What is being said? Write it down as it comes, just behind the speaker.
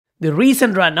the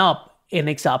recent run up in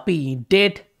XRP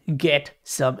did get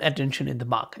some attention in the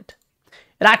market.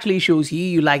 It actually shows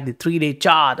you like the 3-day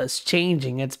chart is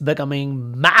changing. It's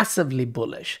becoming massively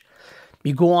bullish.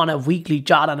 You go on a weekly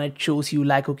chart and it shows you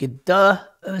like, okay, there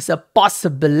is a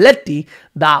possibility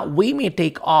that we may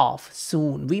take off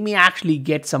soon. We may actually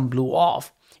get some blow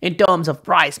off in terms of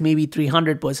price, maybe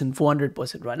 300%,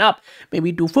 400% run up,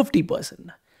 maybe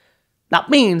 250%. That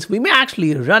means we may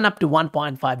actually run up to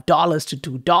 $1.5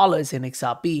 to $2 in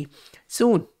XRP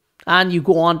soon. And you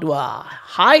go on to a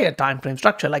higher time frame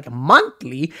structure like a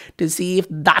monthly to see if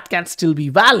that can still be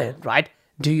valid, right?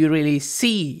 Do you really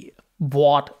see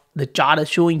what the chart is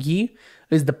showing you?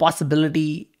 Is the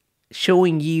possibility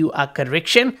showing you a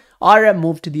correction or a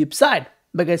move to the upside?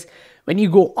 Because when you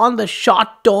go on the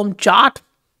short-term chart,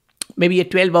 maybe a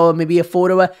 12-hour, maybe a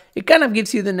 4-hour, it kind of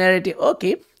gives you the narrative,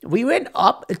 okay, we went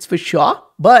up, it's for sure,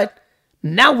 but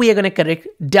now we are going to correct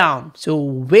down. So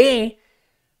where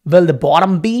will the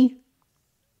bottom be?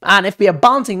 And if we are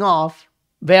bouncing off,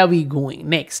 where are we going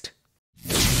next?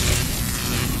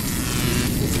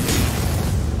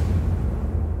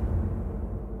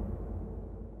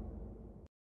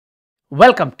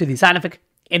 Welcome to the Scientific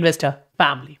Investor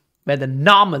family, where the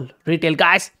normal retail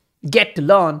guys get to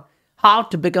learn how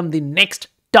to become the next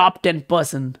top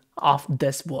 10% of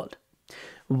this world.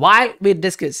 While we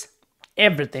discuss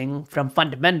everything from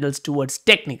fundamentals towards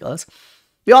technicals,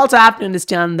 we also have to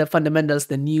understand the fundamentals,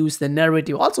 the news, the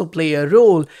narrative also play a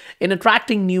role in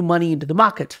attracting new money into the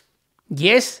market.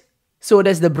 Yes, so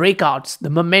does the breakouts, the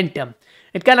momentum.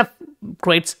 It kind of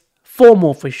creates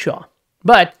FOMO for sure.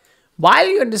 But while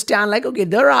you understand like, okay,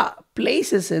 there are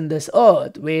places in this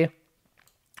earth where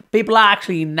people are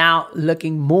actually now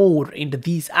looking more into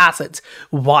these assets.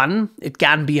 One, it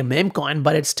can be a meme coin,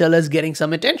 but it still is getting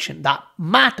some attention. That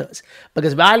matters.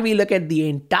 Because while we look at the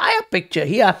entire picture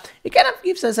here, it kind of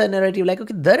gives us a narrative like,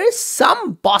 okay, there is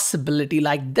some possibility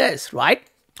like this, right?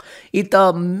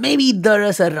 Maybe there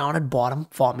is a rounded bottom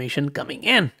formation coming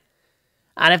in.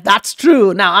 And if that's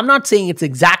true, now I'm not saying it's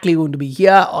exactly going to be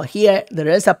here or here. There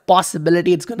is a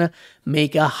possibility it's going to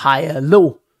make a higher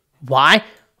low. Why?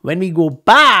 When we go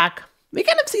back, we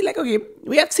kind of see like, okay,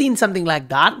 we have seen something like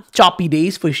that, choppy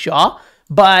days for sure,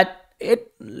 but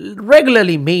it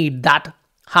regularly made that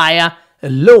higher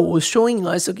low, showing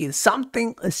us, okay,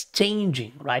 something is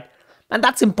changing, right? And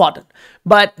that's important.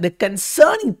 But the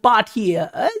concerning part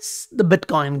here is the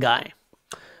Bitcoin guy.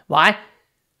 Why?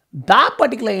 That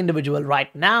particular individual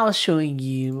right now is showing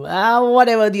you,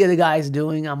 whatever the other guy is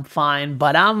doing, I'm fine,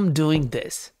 but I'm doing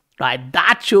this. Right,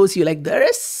 that shows you like there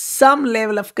is some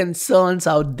level of concerns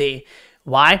out there.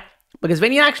 Why? Because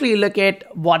when you actually look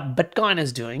at what Bitcoin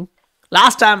is doing,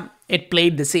 last time it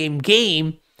played the same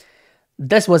game,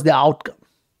 this was the outcome.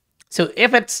 So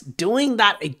if it's doing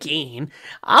that again,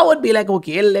 I would be like,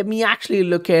 okay, let me actually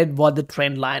look at what the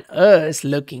trend line is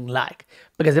looking like.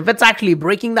 Because if it's actually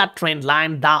breaking that trend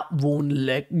line, that won't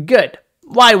look good.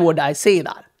 Why would I say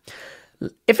that?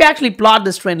 If you actually plot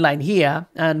this trend line here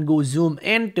and go zoom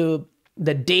into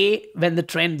the day when the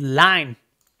trend line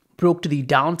broke to the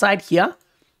downside here,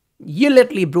 you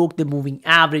literally broke the moving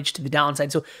average to the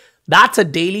downside. So that's a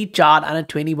daily chart and a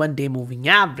 21-day moving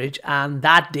average. And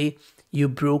that day you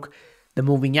broke the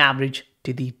moving average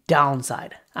to the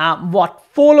downside. What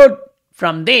followed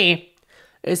from there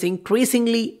is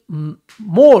increasingly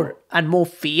more and more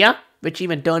fear, which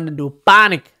even turned into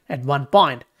panic at one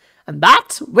point. And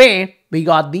that's where we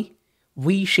got the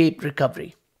V-shaped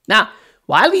recovery. Now,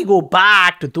 while we go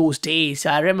back to those days,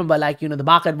 I remember like, the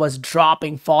market was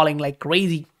dropping, falling like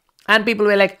crazy. And people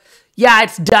were like, yeah,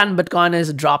 it's done. Bitcoin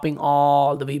is dropping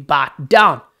all the way back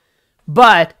down.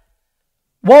 But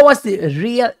what was the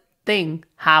real thing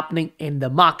happening in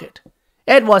the market?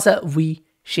 It was a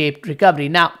V-shaped recovery.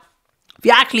 Now, if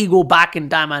you actually go back in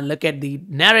time and look at the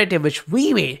narrative which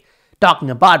we were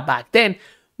talking about back then,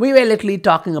 we were literally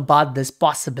talking about this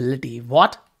possibility.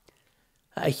 What?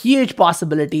 A huge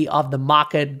possibility of the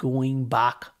market going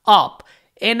back up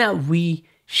in a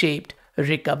V-shaped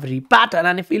recovery pattern.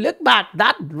 And if we look back,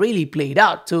 that really played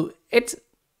out. So it's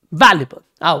valuable,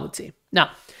 I would say. Now,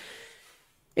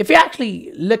 if you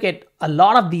actually look at a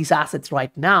lot of these assets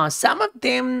right now, some of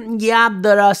them, yeah,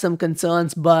 there are some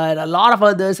concerns, but a lot of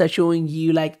others are showing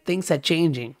you like things are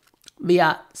changing. We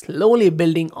are slowly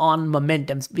building on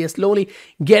momentums. We are slowly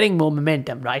getting more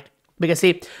momentum, right? Because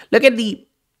see, look at the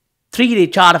 3-day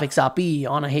chart of XRP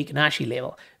on a Heikin-Ashi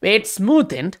level, where it's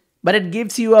smoothened, but it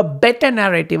gives you a better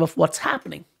narrative of what's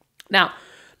happening. Now,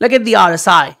 look at the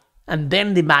RSI and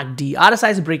then the MACD. RSI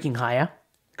is breaking higher.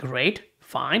 Great,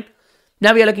 fine.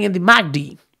 Now we are looking at the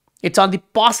MACD. It's on the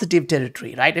positive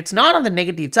territory, right? It's not on the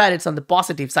negative side, it's on the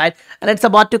positive side, and it's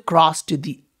about to cross to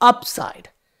the upside.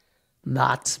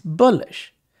 That's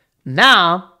bullish.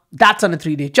 Now, that's on a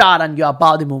 3-day chart and you're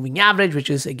above the moving average, which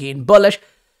is again bullish.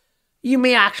 You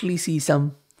may actually see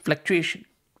some fluctuation.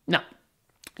 Now,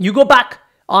 you go back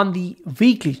on the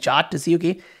weekly chart to see,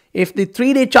 okay, if the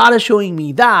 3-day chart is showing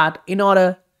me that, in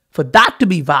order for that to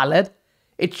be valid,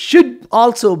 it should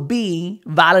also be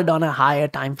valid on a higher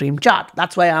time frame chart.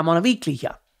 That's why I'm on a weekly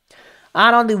here.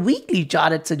 And on the weekly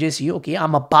chart, it suggests you, okay,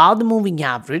 I'm above the moving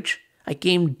average. I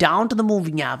came down to the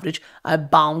moving average. I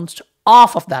bounced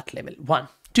off of that level. 1,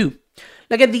 2.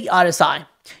 Look at the RSI.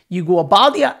 You go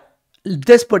above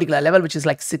this particular level, which is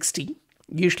like 60.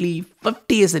 Usually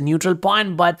 50 is the neutral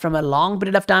point, but from a long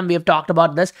period of time, we have talked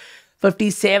about this.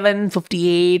 57,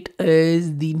 58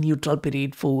 is the neutral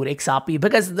period for XRP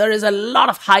because there is a lot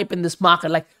of hype in this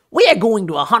market. Like, we are going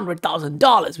to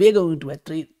 $100,000. We are going to a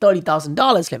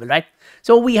 $30,000 level, right?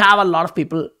 So we have a lot of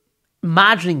people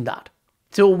imagining that.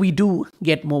 So we do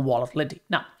get more volatility.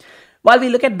 Now, while we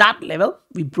look at that level,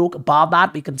 we broke above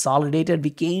that, we consolidated,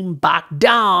 we came back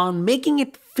down, making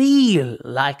it feel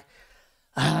like,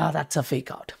 that's a fake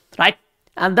out, right?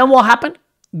 And then what happened?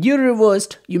 You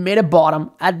reversed, you made a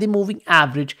bottom at the moving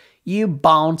average, you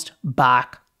bounced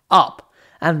back up.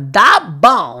 And that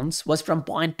bounce was from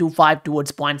 0.25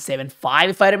 towards 0.75,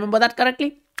 if I remember that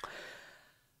correctly.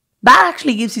 That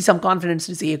actually gives you some confidence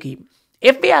to say, okay,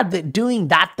 if we are doing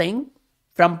that thing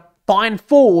from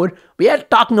 0.4, we are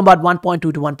talking about $1.2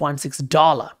 to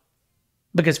 $1.6.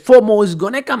 Because FOMO is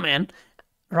going to come in.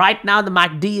 Right now, the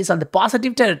MACD is on the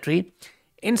positive territory.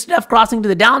 Instead of crossing to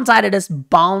the downside, it is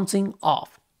bouncing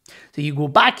off. So you go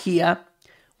back here,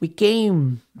 we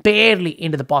came barely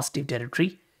into the positive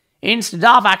territory. Instead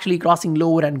of actually crossing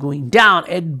lower and going down,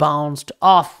 it bounced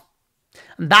off.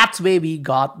 And that's where we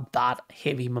got that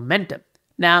heavy momentum.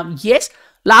 Now, yes,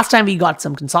 last time we got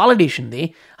some consolidation there.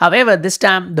 However, this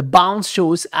time the bounce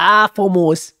shows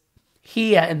foremost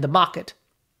here in the market.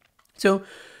 So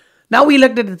now we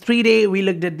looked at the 3-day, we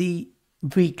looked at the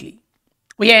weekly.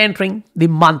 We are entering the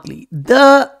monthly.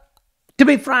 To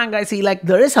be frank, I see like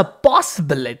there is a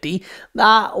possibility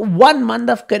that 1 month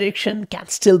of correction can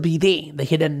still be there. The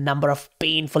hidden number of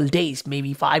painful days,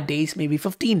 maybe 5 days, maybe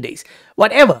 15 days,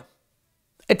 whatever.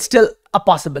 It's still a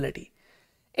possibility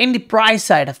in the price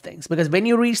side of things. Because when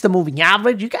you reach the moving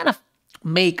average, you kind of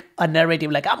make a narrative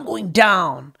like, I'm going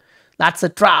down. That's a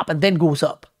trap, and then goes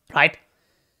up, right?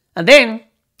 And then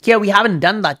here we haven't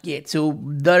done that yet. So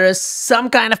there is some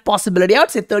kind of possibility. I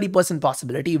would say 30%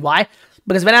 possibility. Why?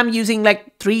 Because when I'm using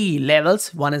like 3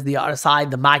 levels, one is the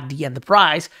RSI, the MACD, and the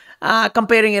price,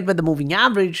 comparing it with the moving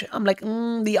average, I'm like,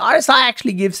 the RSI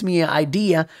actually gives me an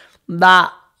idea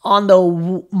that on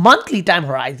the monthly time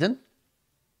horizon,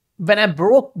 when I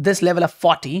broke this level of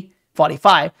 40,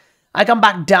 45, I come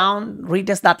back down,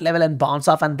 retest that level and bounce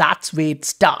off, and that's where it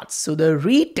starts. So the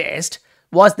retest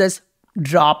was this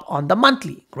drop on the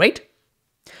monthly, right?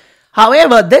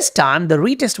 However, this time the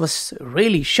retest was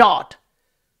really short.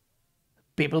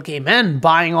 People came in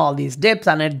buying all these dips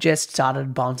and it just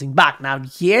started bouncing back. Now,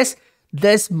 yes,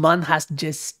 this month has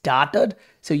just started.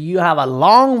 So you have a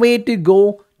long way to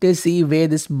go to see where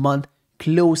this month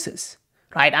closes,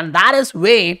 right? And that is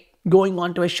where going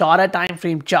on to a shorter time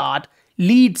frame chart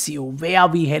leads you. Where are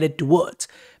we headed towards?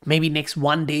 Maybe next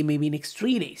 1 day, maybe next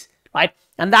 3 days, right?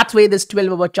 And that's where this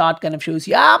 12-hour chart kind of shows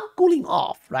you, I'm cooling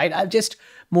off, right? I've just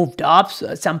moved up.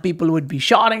 So some people would be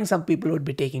shorting, some people would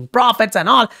be taking profits and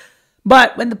all.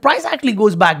 But when the price actually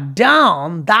goes back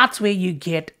down, that's where you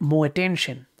get more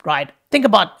attention, right? Think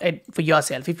about it for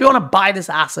yourself. If you want to buy this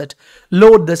asset,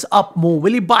 load this up more,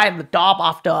 will you buy at the top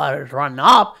after a run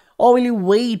up, or will you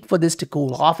wait for this to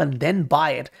cool off and then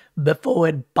buy it before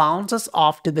it bounces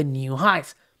off to the new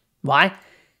highs? Why?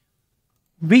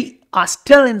 We are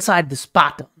still inside this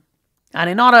pattern. And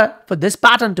in order for this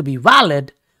pattern to be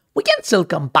valid, we can still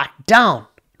come back down,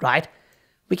 right?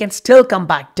 We can still come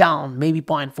back down, maybe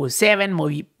 0.47,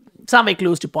 maybe somewhere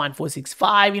close to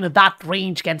 0.465. That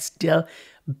range can still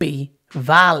be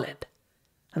valid.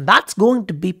 And that's going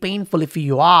to be painful if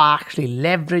you are actually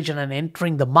leveraged and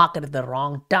entering the market at the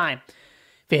wrong time.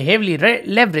 If you're heavily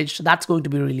leveraged, that's going to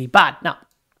be really bad. Now,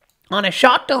 on a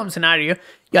short-term scenario,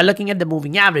 you're looking at the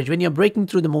moving average. When you're breaking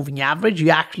through the moving average, you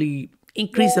actually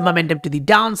increase the momentum to the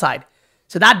downside.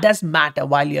 So that does matter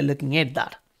while you're looking at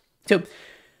that. So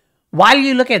while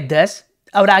you look at this,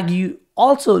 I would argue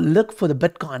also look for the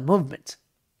Bitcoin movements.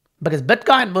 Because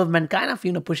Bitcoin movement kind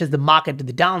of, pushes the market to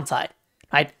the downside,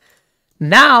 right?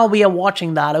 Now we are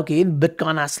watching that, okay,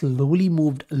 Bitcoin has slowly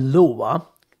moved lower.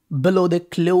 below the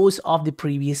close of the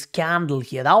previous candle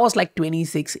here. That was like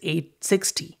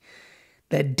 26,860.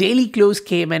 The daily close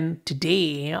came in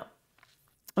today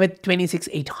with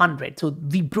 26,800. So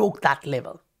we broke that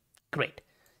level. Great.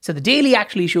 So the daily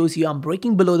actually shows you I'm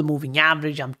breaking below the moving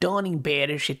average. I'm turning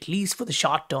bearish, at least for the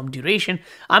short-term duration.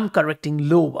 I'm correcting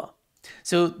lower.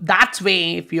 So that's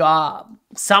where if you are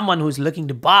someone who's looking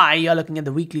to buy, you're looking at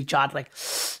the weekly chart like,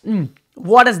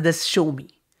 what does this show me?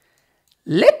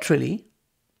 Literally,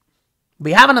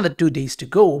 we have another 2 days to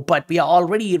go, but we are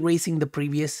already erasing the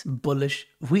previous bullish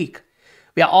week.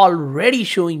 We are already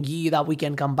showing you that we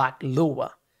can come back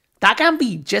lower. That can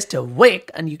be just a wick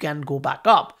and you can go back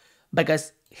up,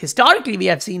 because historically we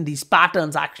have seen these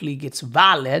patterns actually gets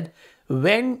valid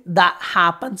when that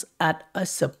happens at a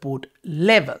support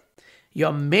level.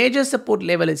 Your major support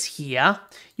level is here.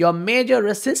 Your major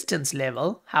resistance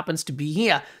level happens to be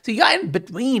here. So you're in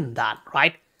between that,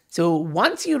 right? So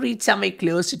once you reach somewhere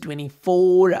close to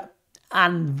 24,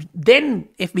 and then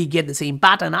if we get the same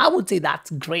pattern, I would say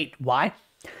that's great. Why?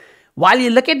 While you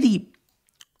look at the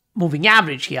moving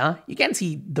average here, you can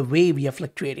see the way we are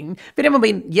fluctuating. Remember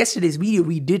in yesterday's video,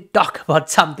 we did talk about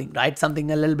something, right? Something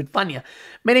a little bit funnier.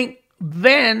 Meaning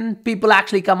when people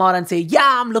actually come out and say,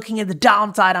 yeah, I'm looking at the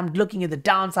downside,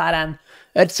 and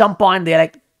at some point they're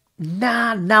like,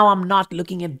 nah, now I'm not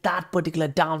looking at that particular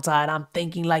downside. I'm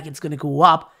thinking like it's going to go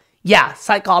up. Yeah,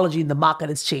 psychology in the market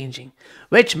is changing,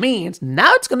 which means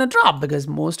now it's going to drop because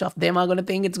most of them are going to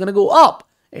think it's going to go up.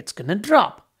 It's going to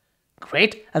drop.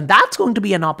 Great. And that's going to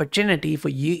be an opportunity for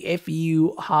you if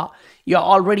you're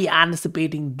already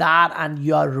anticipating that and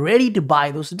you're ready to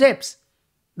buy those dips.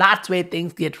 That's where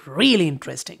things get really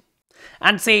interesting.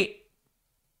 And say,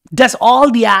 does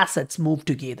all the assets move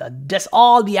together? Does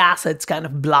all the assets kind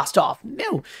of blast off?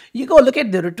 No. You go look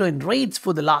at the return rates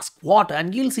for the last quarter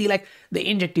and you'll see like the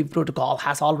injective protocol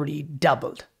has already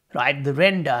doubled, right? The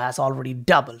render has already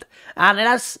doubled and it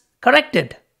has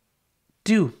corrected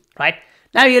too, right?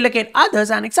 Now you look at others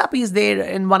and XRP is there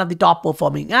in one of the top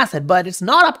performing assets, but it's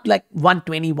not up to like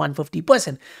 120,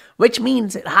 150%, which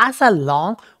means it has a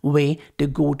long way to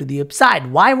go to the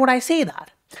upside. Why would I say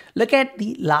that? Look at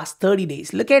the last 30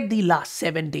 days. Look at the last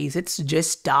 7 days. It's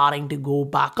just starting to go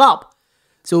back up.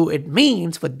 So it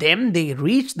means for them, they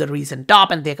reach the recent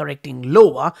top and they're correcting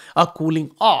lower or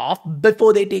cooling off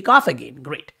before they take off again.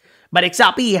 Great. But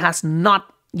XRP has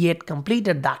not yet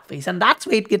completed that phase. And that's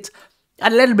where it gets a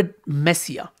little bit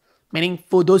messier. Meaning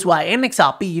for those who are in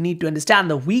XRP, you need to understand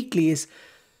the weekly is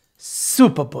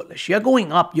super bullish. You're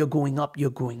going up, you're going up, you're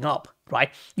going up,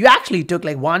 right? You actually took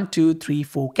like 1, 2, 3,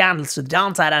 4 candles to the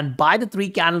downside, and by the 3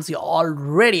 candles, you're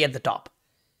already at the top.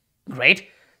 Great.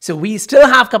 So we still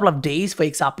have a couple of days for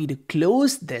XRP to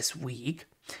close this week.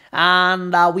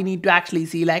 And we need to actually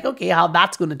see like, okay, how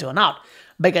that's going to turn out.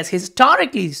 Because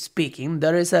historically speaking,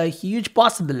 there is a huge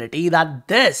possibility that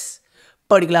this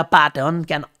particular pattern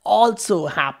can also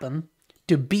happen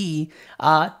to be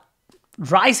a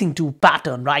rising 2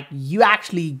 pattern, right? You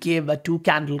actually give a 2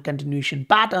 candle continuation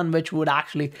pattern, which would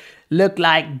actually look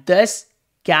like this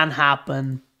can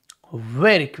happen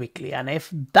very quickly. And if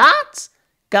that's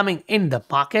coming in the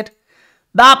market,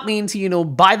 that means,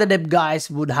 buy the dip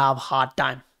guys would have hard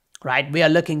time, right? We are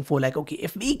looking for like, okay,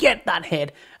 if we get that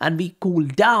hit and we cool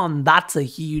down, that's a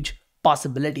huge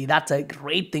possibility. That's a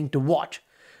great thing to watch.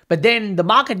 But then the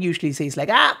market usually says like,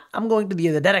 I'm going to the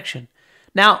other direction.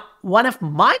 Now, one of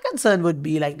my concern would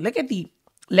be like, look at the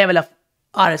level of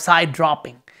RSI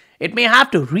dropping. It may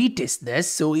have to retest this.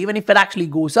 So even if it actually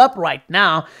goes up right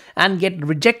now and get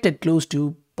rejected close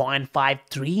to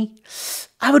 0.53,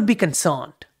 I would be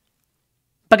concerned.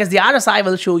 Because the RSI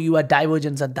will show you a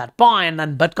divergence at that point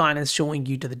and Bitcoin is showing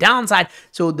you to the downside.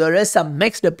 So there is a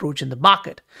mixed approach in the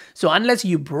market. So unless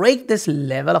you break this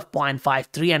level of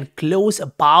 0.53 and close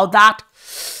above that,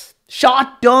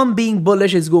 short term being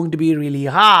bullish is going to be really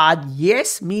hard.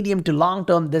 Yes, medium to long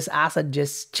term, this asset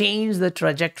just changed the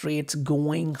trajectory. It's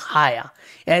going higher.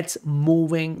 It's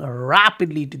moving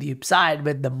rapidly to the upside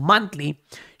with the monthly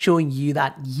showing you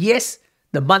that yes,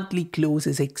 the monthly close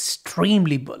is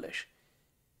extremely bullish.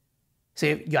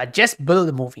 So you are just below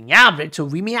the moving average, so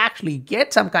we may actually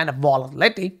get some kind of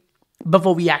volatility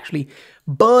before we actually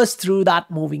burst through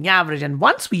that moving average. And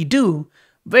once we do,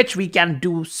 which we can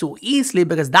do so easily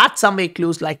because that's somewhere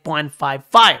close like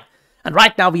 0.55. And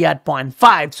right now we are at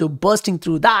 0.5, so bursting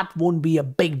through that won't be a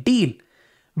big deal.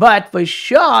 But for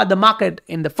sure, the market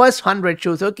in the first 100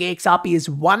 shows, okay, XRP is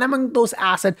one among those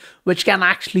assets which can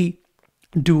actually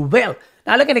do well.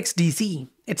 Now look at XDC.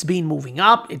 It's been moving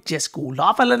up. It just cooled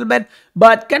off a little bit.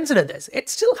 But consider this. It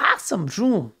still has some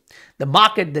room. the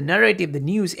market, the narrative, the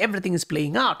news, everything is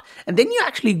playing out. And then you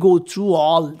actually go through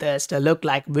all this to look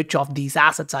like which of these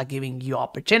assets are giving you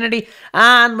opportunity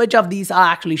and which of these are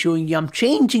actually showing you I'm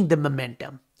changing the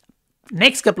momentum.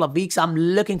 Next couple of weeks, I'm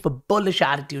looking for bullish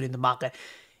attitude in the market.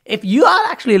 If you are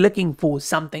actually looking for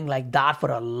something like that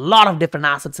for a lot of different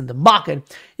assets in the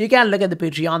market, you can look at the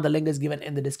Patreon. The link is given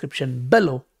in the description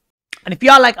below. And if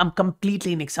you are like, I'm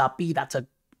completely in XRP, that's a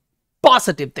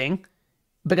positive thing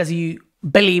because you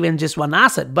believe in just one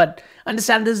asset. But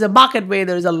understand this is a market where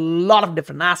there is a lot of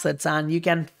different assets and you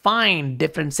can find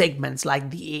different segments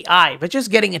like the AI, which is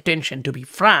getting attention, to be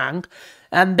frank.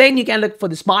 And then you can look for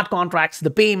the smart contracts, the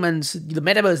payments, the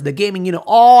metaverse, the gaming,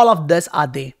 all of this are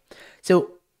there.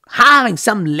 So having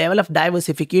some level of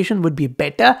diversification would be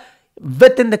better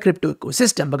within the crypto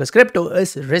ecosystem because crypto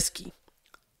is risky.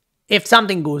 If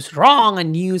something goes wrong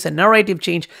and news and narrative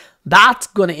change, that's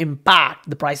going to impact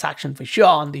the price action for sure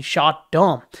on the short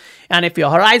term. And if your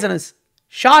horizon is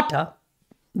shorter,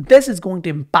 this is going to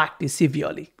impact you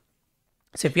severely.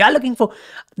 So if you are looking for,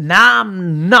 now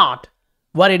I'm not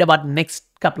worried about next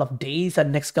couple of days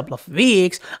and next couple of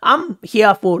weeks. I'm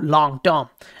here for long term.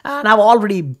 And I've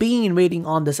already been waiting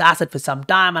on this asset for some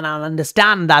time and I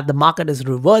understand that the market is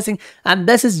reversing and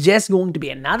this is just going to be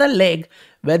another leg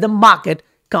where the market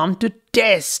come to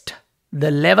test the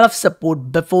level of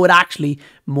support before it actually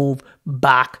move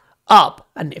back up.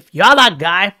 And if you're that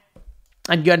guy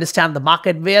and you understand the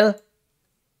market well,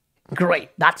 great,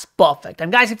 that's perfect.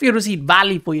 And guys, if you receive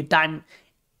value for your time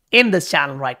in this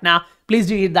channel right now, please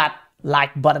do hit that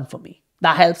like button for me.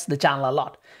 That helps the channel a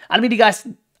lot. I'll meet you guys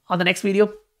on the next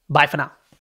video. Bye for now.